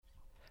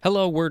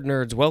Hello, word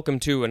nerds. Welcome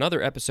to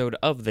another episode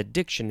of the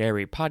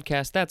Dictionary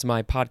Podcast. That's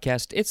my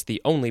podcast. It's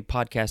the only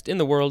podcast in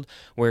the world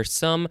where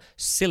some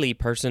silly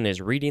person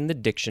is reading the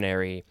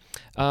dictionary.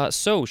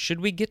 So,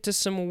 should we get to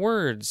some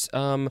words?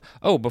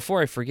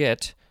 Before I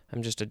forget,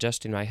 I'm just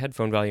adjusting my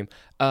headphone volume.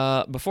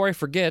 Before I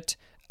forget,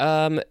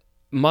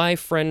 my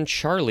friend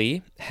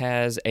Charlie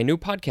has a new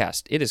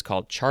podcast. It is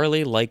called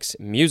Charlie Likes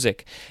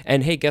Music.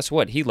 And hey, guess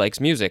what? He likes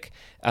music.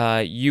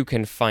 You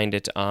can find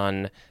it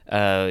on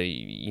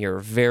your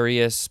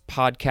various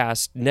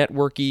podcast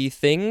networky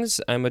things.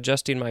 I'm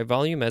adjusting my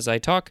volume as I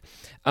talk.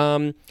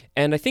 And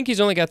I think he's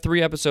only got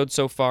 3 episodes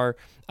so far,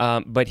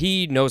 but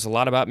he knows a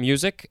lot about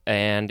music,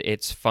 and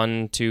it's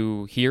fun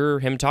to hear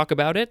him talk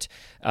about it.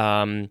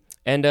 Go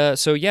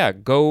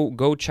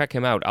check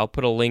him out. I'll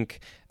put a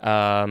link.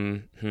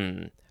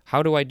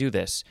 How do I do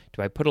this?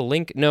 Do I put a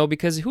link? No,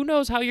 because who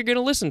knows how you're going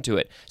to listen to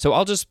it. So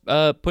I'll just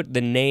put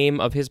the name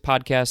of his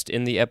podcast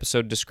in the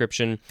episode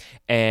description,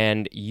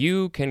 and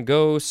you can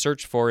go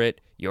search for it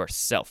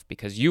yourself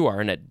because you are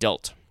an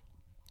adult.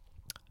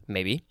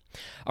 Maybe.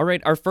 All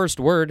right, our first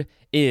word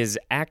is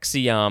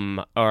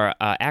axiom, or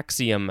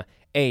axiom,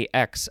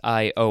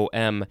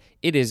 A-X-I-O-M.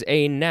 It is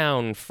a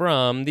noun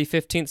from the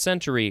 15th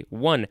century.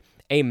 1.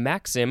 A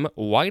maxim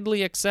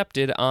widely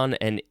accepted on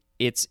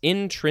its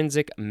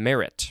intrinsic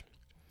merit.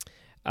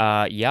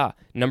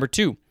 Number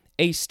 2,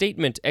 a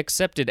statement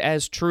accepted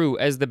as true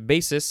as the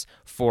basis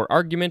for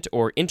argument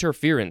or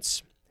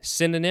interference.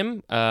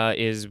 Synonym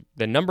is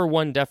the number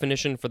 1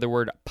 definition for the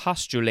word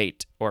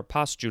postulate or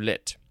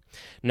postulate.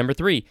 Number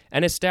 3,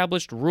 an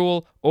established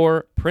rule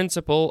or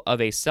principle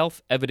of a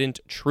self-evident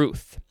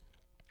truth.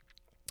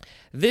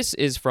 This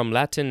is from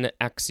Latin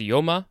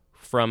axioma,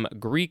 from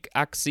Greek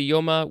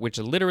axioma, which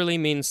literally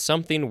means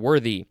something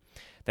worthy.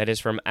 That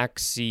is from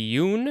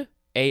axion,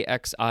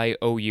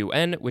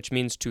 A-X-I-O-U-N, which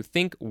means to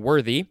think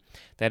worthy.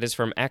 That is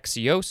from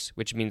axios,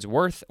 which means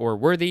worth or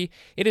worthy.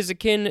 It is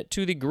akin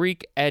to the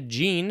Greek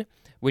agein,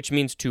 which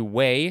means to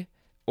weigh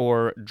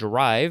or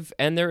drive,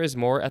 and there is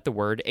more at the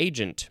word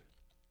agent.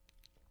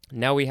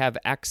 Now we have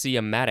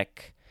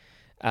axiomatic.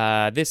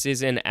 This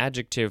is an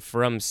adjective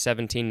from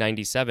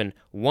 1797.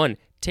 1.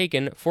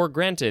 Taken for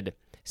granted.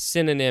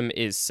 Synonym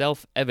is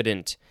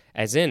self-evident,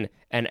 as in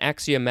an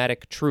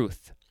axiomatic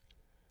truth.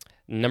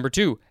 Number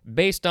 2,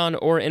 based on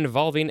or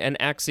involving an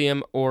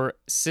axiom or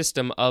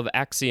system of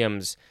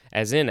axioms,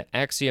 as in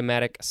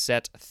axiomatic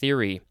set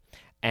theory,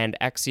 and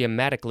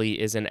axiomatically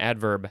is an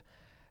adverb.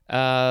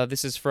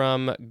 This is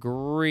from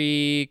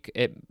Greek,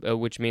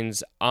 which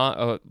means,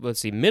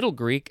 Middle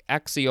Greek,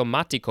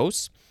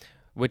 axiomatikos,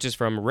 which is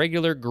from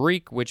regular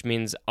Greek, which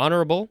means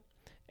honorable,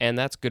 and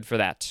that's good for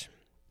that.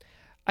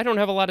 I don't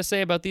have a lot to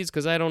say about these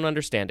because I don't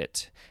understand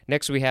it.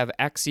 Next we have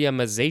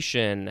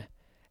axiomization.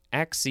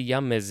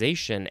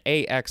 Axiomization,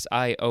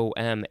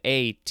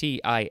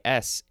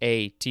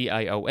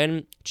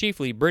 A-X-I-O-M-A-T-I-S-A-T-I-O-N,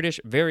 chiefly British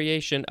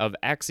variation of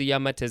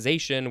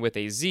axiomatization with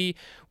a Z,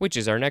 which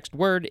is our next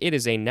word. It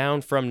is a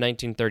noun from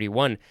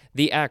 1931,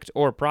 the act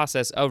or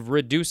process of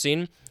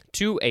reducing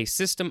to a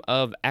system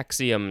of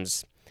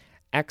axioms.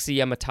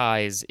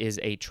 Axiomatize is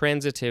a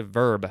transitive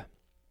verb.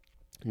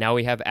 Now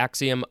we have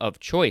axiom of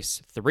choice,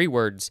 3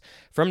 words,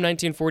 from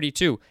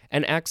 1942,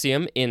 an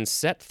axiom in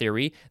set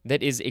theory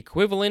that is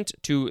equivalent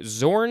to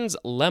Zorn's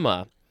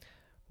lemma.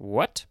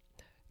 What?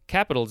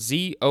 Capital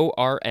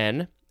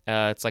Z-O-R-N.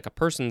 It's like a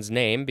person's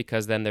name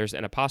because then there's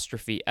an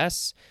apostrophe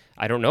S.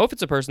 I don't know if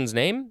it's a person's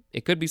name.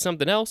 It could be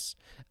something else.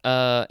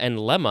 And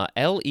lemma,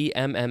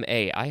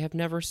 L-E-M-M-A. I have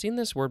never seen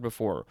this word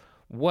before.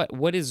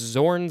 What is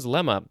Zorn's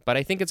lemma? But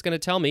I think it's going to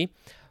tell me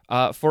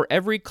for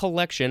every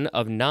collection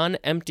of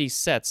non-empty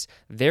sets,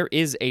 there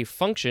is a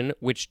function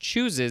which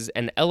chooses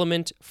an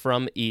element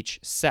from each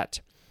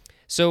set.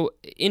 So,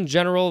 in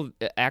general,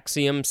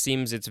 axiom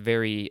seems it's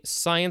very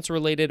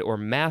science-related or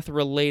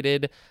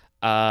math-related,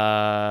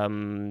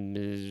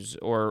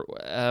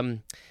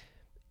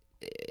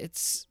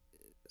 it's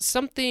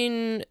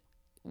something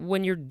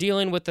when you're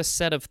dealing with a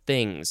set of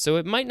things. So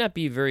it might not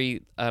be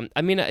very, I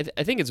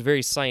think it's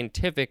very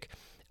scientific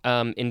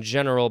in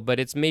general, but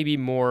it's maybe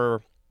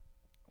more...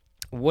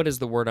 What is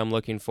the word I'm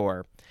looking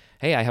for?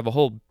 Hey, I have a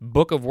whole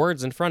book of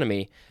words in front of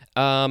me.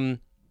 I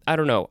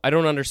don't know. I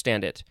don't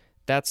understand it.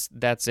 That's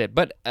it.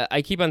 But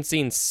I keep on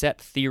seeing set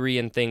theory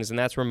and things, and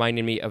that's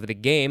reminding me of the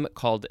game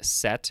called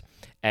Set,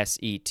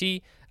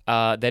 S-E-T.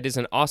 That is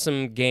an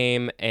awesome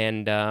game,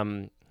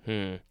 and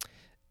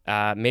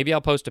maybe I'll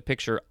post a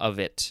picture of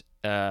it.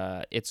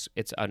 It's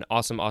an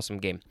awesome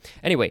game.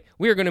 Anyway,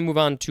 we are going to move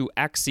on to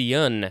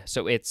axion.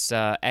 So it's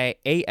A-X-I-O-N.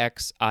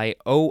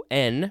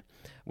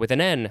 With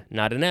an N,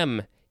 not an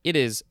M. It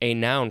is a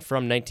noun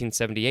from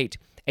 1978,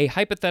 a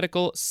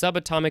hypothetical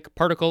subatomic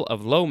particle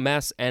of low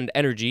mass and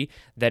energy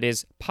that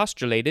is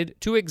postulated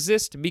to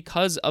exist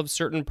because of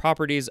certain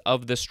properties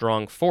of the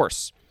strong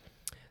force.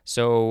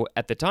 So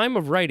at the time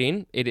of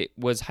writing, it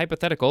was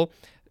hypothetical.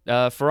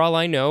 For all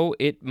I know,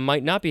 it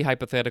might not be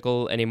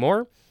hypothetical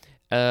anymore.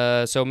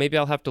 So maybe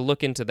I'll have to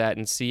look into that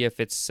and see if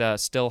it's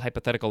still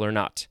hypothetical or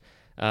not.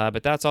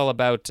 But that's all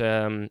about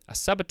a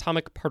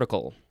subatomic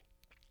particle.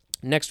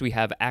 Next, we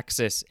have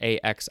axis,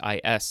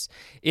 A-X-I-S.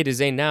 It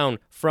is a noun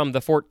from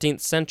the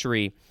 14th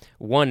century.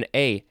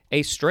 1a,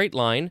 a straight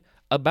line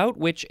about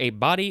which a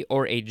body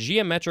or a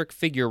geometric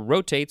figure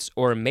rotates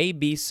or may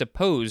be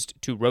supposed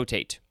to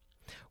rotate.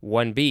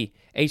 1b,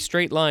 a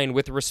straight line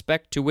with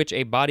respect to which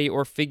a body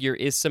or figure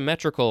is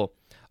symmetrical,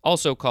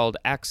 also called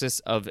axis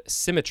of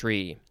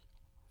symmetry.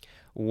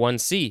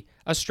 1c,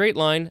 a straight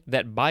line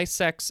that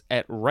bisects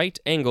at right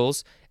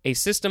angles a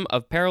system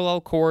of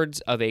parallel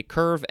chords of a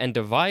curve and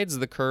divides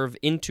the curve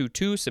into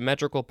two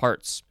symmetrical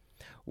parts.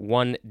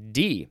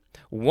 1d,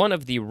 one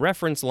of the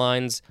reference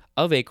lines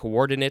of a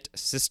coordinate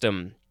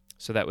system.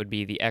 So that would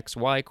be the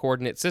xy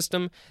coordinate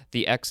system.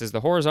 The x is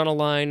the horizontal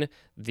line.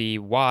 The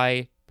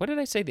y, what did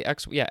I say? The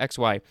x, yeah,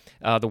 xy.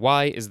 The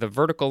y is the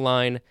vertical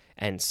line.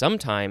 And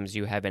sometimes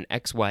you have an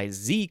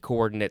xyz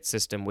coordinate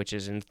system, which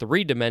is in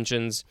 3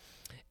 dimensions.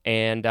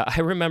 And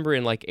I remember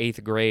in like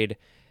 8th grade,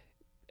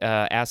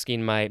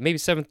 asking my, maybe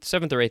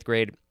 7th or 8th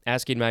grade,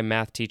 asking my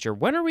math teacher,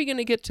 when are we going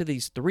to get to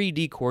these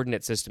 3D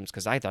coordinate systems?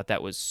 Because I thought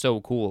that was so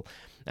cool,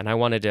 and I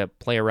wanted to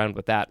play around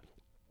with that.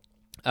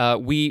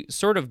 We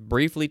sort of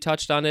briefly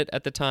touched on it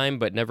at the time,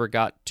 but never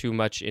got too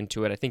much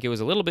into it. I think it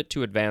was a little bit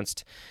too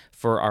advanced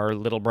for our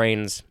little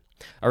brains.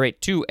 All right,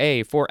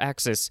 2a for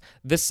axis,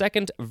 the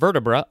second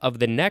vertebra of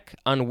the neck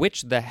on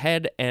which the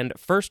head and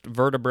first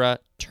vertebra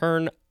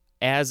turn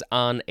as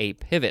on a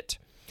pivot.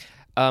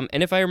 And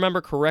if I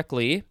remember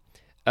correctly,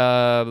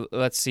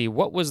 let's see,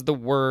 what was the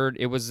word?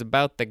 It was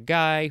about the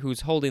guy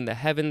who's holding the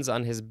heavens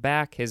on his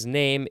back. His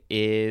name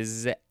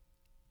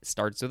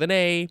starts with an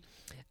A.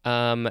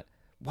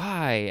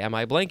 Why am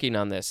I blanking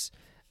on this?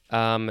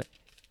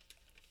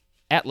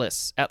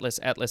 Atlas.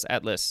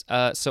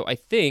 So I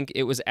think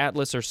it was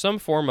Atlas, or some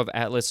form of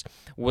Atlas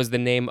was the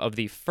name of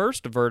the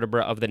first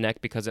vertebra of the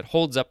neck because it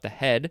holds up the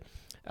head.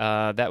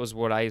 That was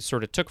what I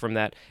sort of took from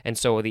that. And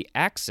so the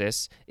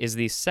axis is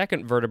the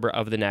second vertebra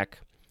of the neck,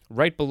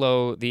 right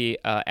below the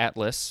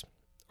atlas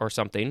or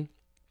something.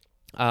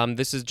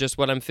 This is just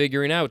what I'm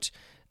figuring out,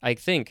 I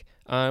think.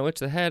 Which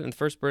the head and the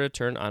first vertebra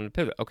turn on a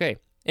pivot. Okay,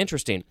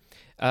 interesting.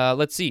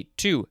 Let's see.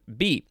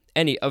 2b,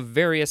 any of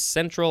various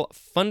central,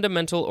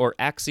 fundamental, or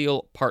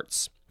axial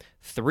parts.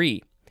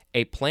 3,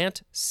 a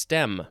plant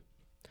stem.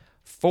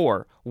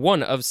 4,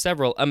 one of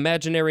several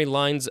imaginary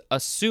lines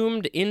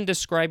assumed in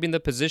describing the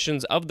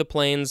positions of the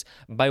planes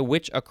by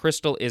which a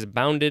crystal is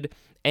bounded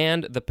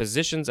and the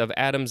positions of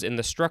atoms in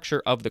the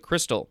structure of the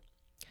crystal.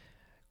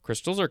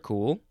 Crystals are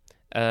cool.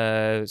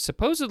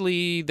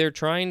 Supposedly, they're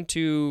trying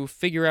to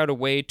figure out a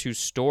way to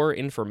store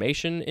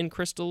information in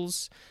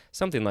crystals.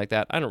 Something like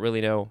that. I don't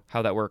really know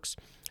how that works.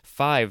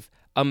 5,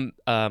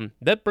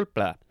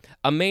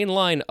 a main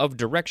line of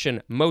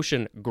direction,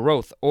 motion,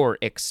 growth, or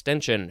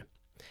extension.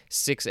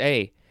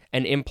 6a,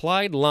 an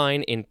implied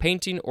line in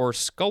painting or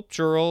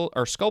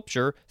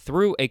sculpture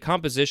through a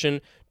composition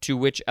to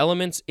which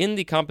elements in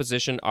the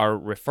composition are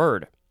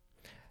referred.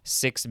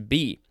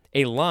 6b,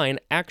 a line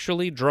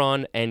actually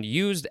drawn and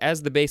used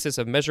as the basis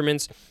of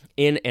measurements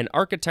in an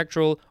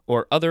architectural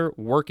or other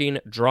working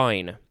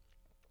drawing.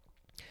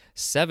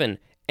 7,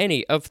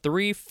 any of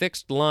 3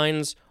 fixed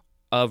lines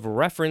of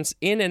reference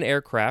in an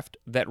aircraft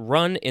that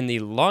run in the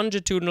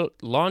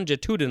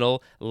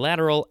longitudinal,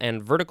 lateral,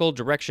 and vertical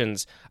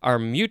directions, are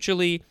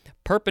mutually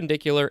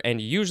perpendicular, and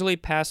usually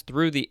pass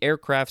through the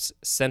aircraft's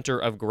center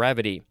of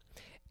gravity.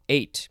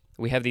 8,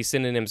 we have the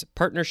synonyms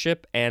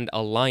partnership and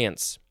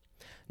alliance.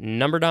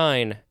 Number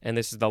 9, and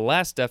this is the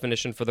last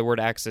definition for the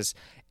word axis,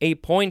 a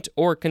point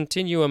or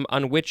continuum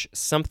on which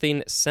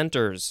something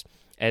centers,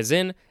 as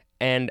in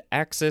an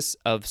axis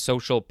of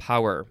social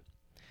power.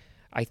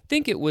 I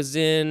think it was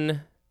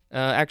in,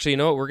 actually, you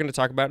know what, we're going to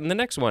talk about it in the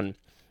next one.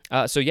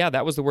 So yeah,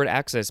 that was the word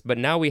axis, but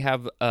now we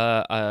have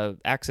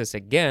axis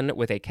again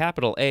with a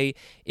capital A.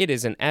 It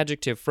is an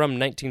adjective from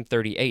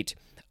 1938,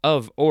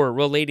 of or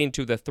relating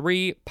to the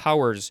 3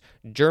 powers,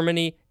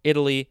 Germany,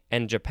 Italy,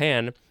 and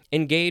Japan,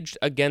 engaged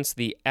against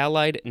the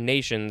Allied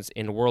nations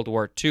in World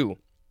War II.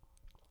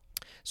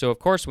 So of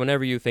course,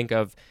 whenever you think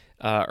of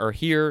or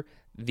hear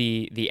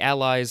the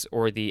Allies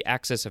or the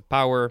axis of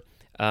power,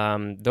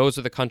 those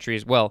are the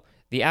countries, well,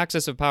 the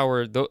axis of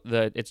power,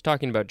 it's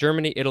talking about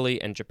Germany,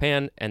 Italy, and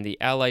Japan, and the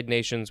Allied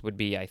nations would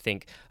be, I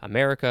think,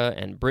 America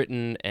and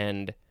Britain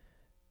and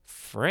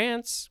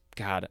France.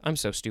 God, I'm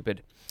so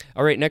stupid.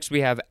 All right, next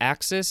we have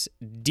axis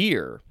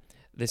deer.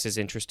 This is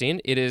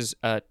interesting. It is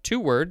 2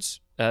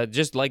 words,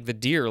 just like the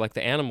deer, like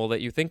the animal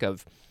that you think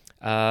of.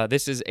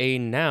 This is a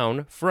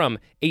noun from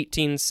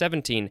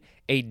 1817,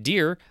 a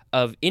deer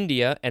of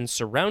India and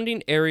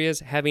surrounding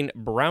areas having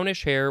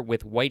brownish hair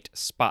with white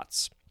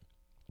spots.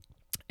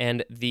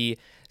 And the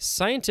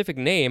scientific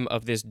name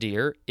of this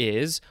deer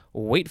is,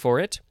 wait for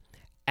it,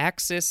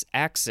 axis.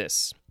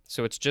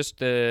 So it's just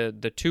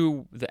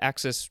the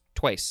axis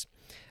twice.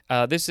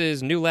 This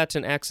is New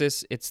Latin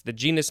axis. It's the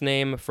genus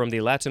name from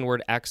the Latin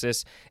word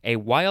axis, a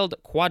wild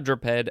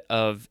quadruped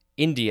of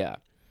India.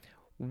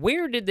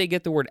 Where did they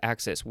get the word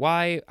axis?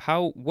 Why?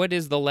 How? What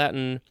is the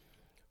Latin?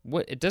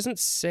 What? It doesn't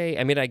say.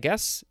 I mean, I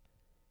guess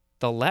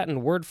the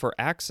Latin word for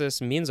axis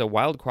means a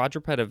wild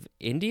quadruped of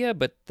India,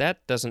 but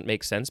that doesn't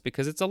make sense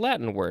because it's a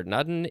Latin word,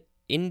 not an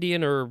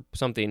Indian or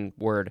something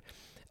word.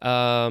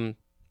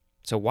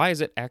 So why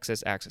is it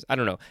axis? I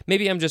don't know.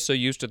 Maybe I'm just so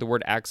used to the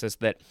word axis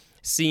that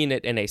seeing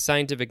it in a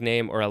scientific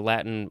name or a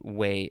Latin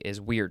way is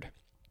weird.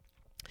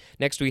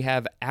 Next, we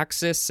have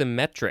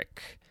axisymmetric.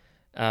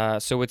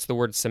 So it's the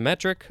word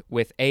symmetric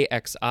with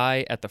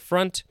AXI at the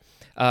front.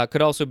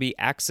 Could also be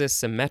axis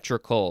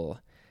symmetrical.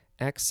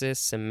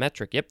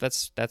 Axisymmetric. Yep,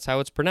 that's how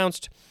it's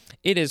pronounced.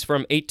 It is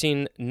from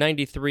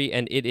 1893,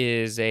 and it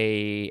is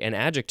an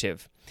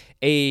adjective.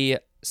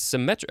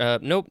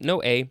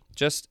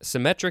 Just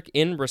symmetric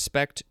in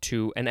respect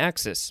to an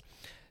axis.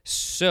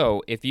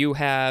 So if you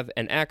have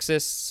an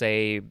axis,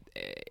 say,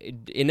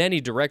 in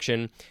any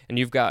direction, and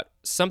you've got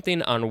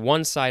something on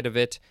one side of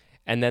it,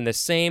 and then the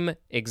same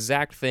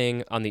exact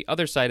thing on the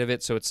other side of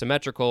it, so it's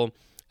symmetrical,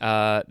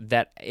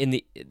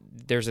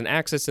 there's an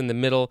axis in the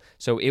middle,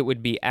 so it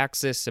would be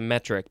axis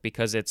symmetric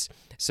because it's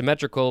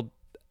symmetrical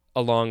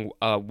along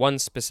one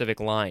specific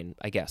line,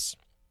 I guess.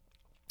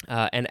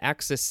 And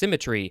axis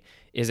symmetry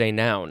is a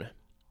noun.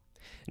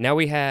 Now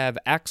we have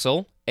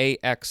axle,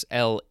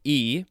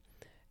 A-X-L-E,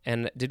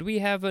 and did we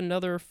have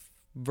another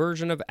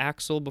version of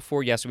axle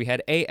before? Yes, we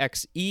had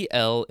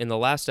A-X-E-L in the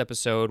last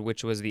episode,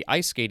 which was the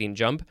ice skating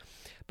jump,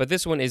 but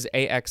this one is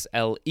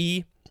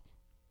A-X-L-E.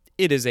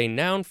 It is a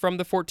noun from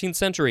the 14th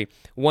century.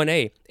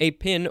 1A, a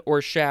pin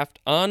or shaft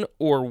on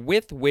or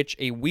with which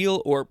a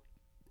wheel or...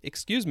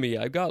 Excuse me,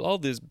 I've got all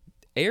this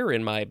air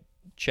in my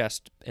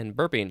chest and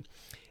burping.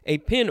 A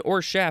pin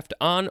or shaft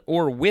on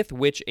or with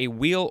which a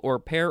wheel or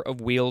pair of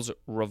wheels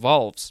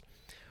revolves.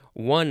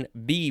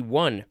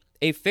 1B1,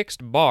 a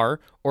fixed bar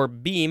or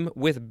beam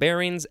with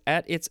bearings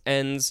at its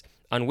ends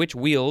on which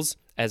wheels,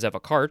 as of a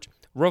cart,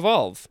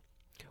 revolve.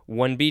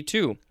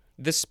 1B2,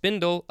 the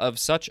spindle of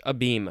such a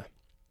beam.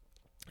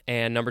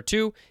 And number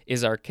 2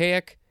 is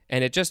archaic,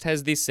 and it just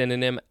has the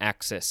synonym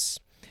axis.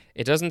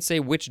 It doesn't say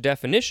which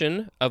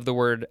definition of the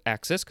word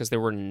axis, because there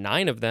were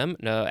 9 of them.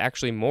 No,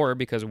 actually more,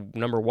 because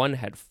number 1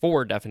 had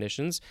 4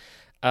 definitions.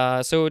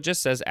 So it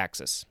just says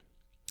axis.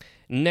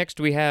 Next,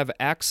 we have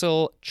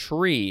axle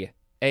tree,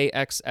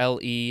 A-X-L-E-T-R-E-E.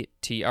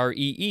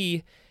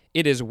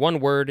 It is one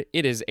word.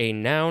 It is a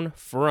noun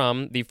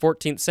from the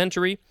 14th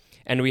century,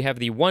 and we have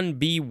the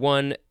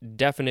 1B1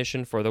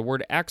 definition for the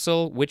word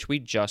axle, which we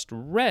just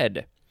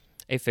read.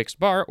 A fixed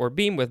bar or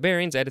beam with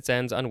bearings at its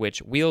ends on which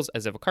wheels,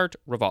 as of a cart,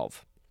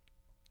 revolve.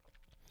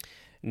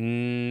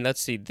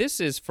 Let's see. This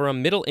is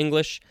from Middle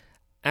English,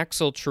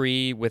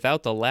 axletree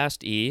without the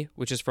last E,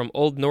 which is from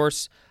Old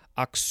Norse,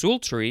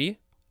 oxultre,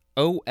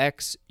 O-X-U-L-T-R-E,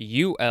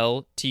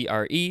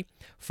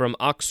 from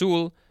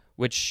oxul,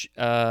 which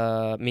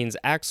means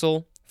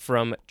axle,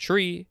 from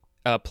tree,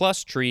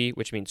 plus tree,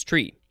 which means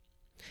tree.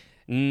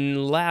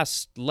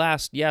 Last,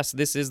 yes,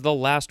 this is the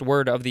last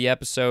word of the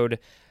episode.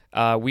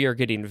 We are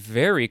getting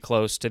very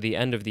close to the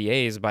end of the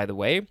A's, by the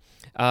way.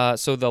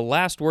 So the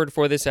last word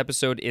for this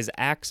episode is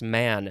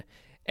axman,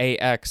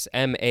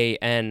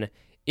 A-X-M-A-N.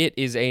 It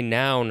is a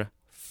noun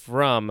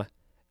from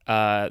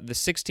the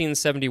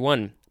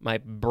 1671. My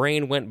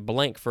brain went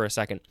blank for a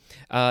second.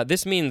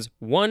 This means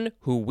one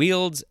who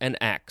wields an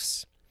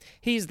axe.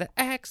 He's the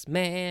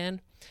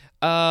axman.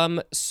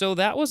 So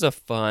that was a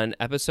fun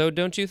episode,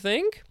 don't you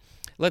think?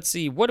 Let's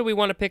see, what do we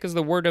want to pick as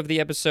the word of the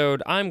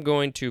episode? I'm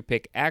going to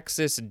pick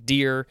axis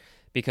deer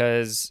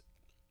because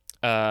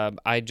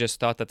I just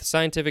thought that the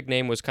scientific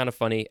name was kind of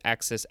funny,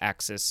 axis.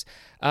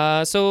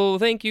 So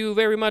thank you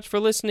very much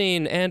for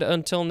listening, and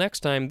until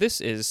next time,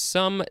 this is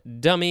some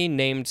dummy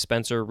named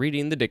Spencer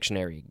reading the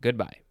dictionary.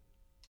 Goodbye.